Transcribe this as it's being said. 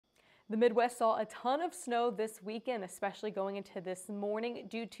The Midwest saw a ton of snow this weekend, especially going into this morning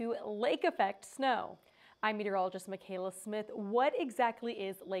due to lake effect snow. I'm meteorologist Michaela Smith. What exactly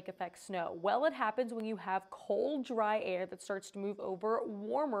is lake effect snow? Well, it happens when you have cold, dry air that starts to move over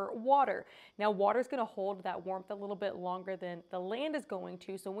warmer water. Now, water is going to hold that warmth a little bit longer than the land is going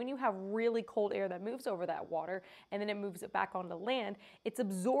to. So when you have really cold air that moves over that water and then it moves it back onto land, it's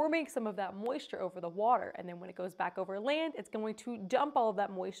absorbing some of that moisture over the water. And then when it goes back over land, it's going to dump all of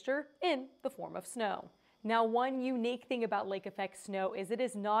that moisture in the form of snow. Now, one unique thing about lake effect snow is it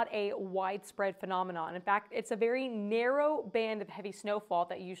is not a widespread phenomenon. In fact, it's a very narrow band of heavy snowfall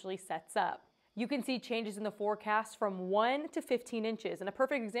that usually sets up. You can see changes in the forecast from 1 to 15 inches. And a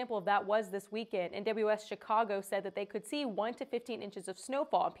perfect example of that was this weekend. NWS Chicago said that they could see 1 to 15 inches of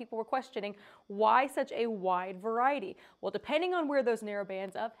snowfall. And people were questioning why such a wide variety. Well, depending on where those narrow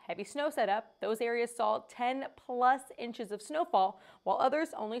bands of heavy snow set up, those areas saw 10 plus inches of snowfall, while others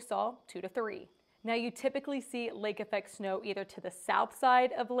only saw 2 to 3. Now, you typically see lake effect snow either to the south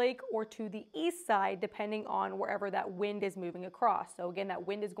side of lake or to the east side, depending on wherever that wind is moving across. So again, that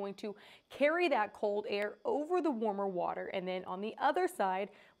wind is going to carry that cold air over the warmer water. And then on the other side,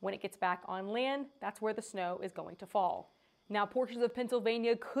 when it gets back on land, that's where the snow is going to fall. Now, portions of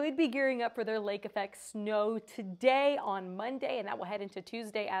Pennsylvania could be gearing up for their lake effect snow today on Monday, and that will head into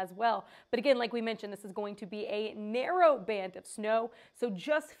Tuesday as well. But again, like we mentioned, this is going to be a narrow band of snow, so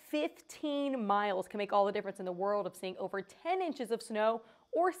just 15 miles can make all the difference in the world of seeing over 10 inches of snow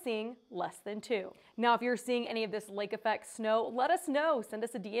or seeing less than 2. Now, if you're seeing any of this lake effect snow, let us know. Send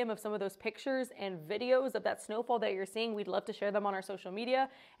us a DM of some of those pictures and videos of that snowfall that you're seeing. We'd love to share them on our social media,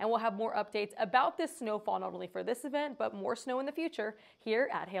 and we'll have more updates about this snowfall, not only for this event, but more snow in the future here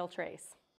at HailTrace.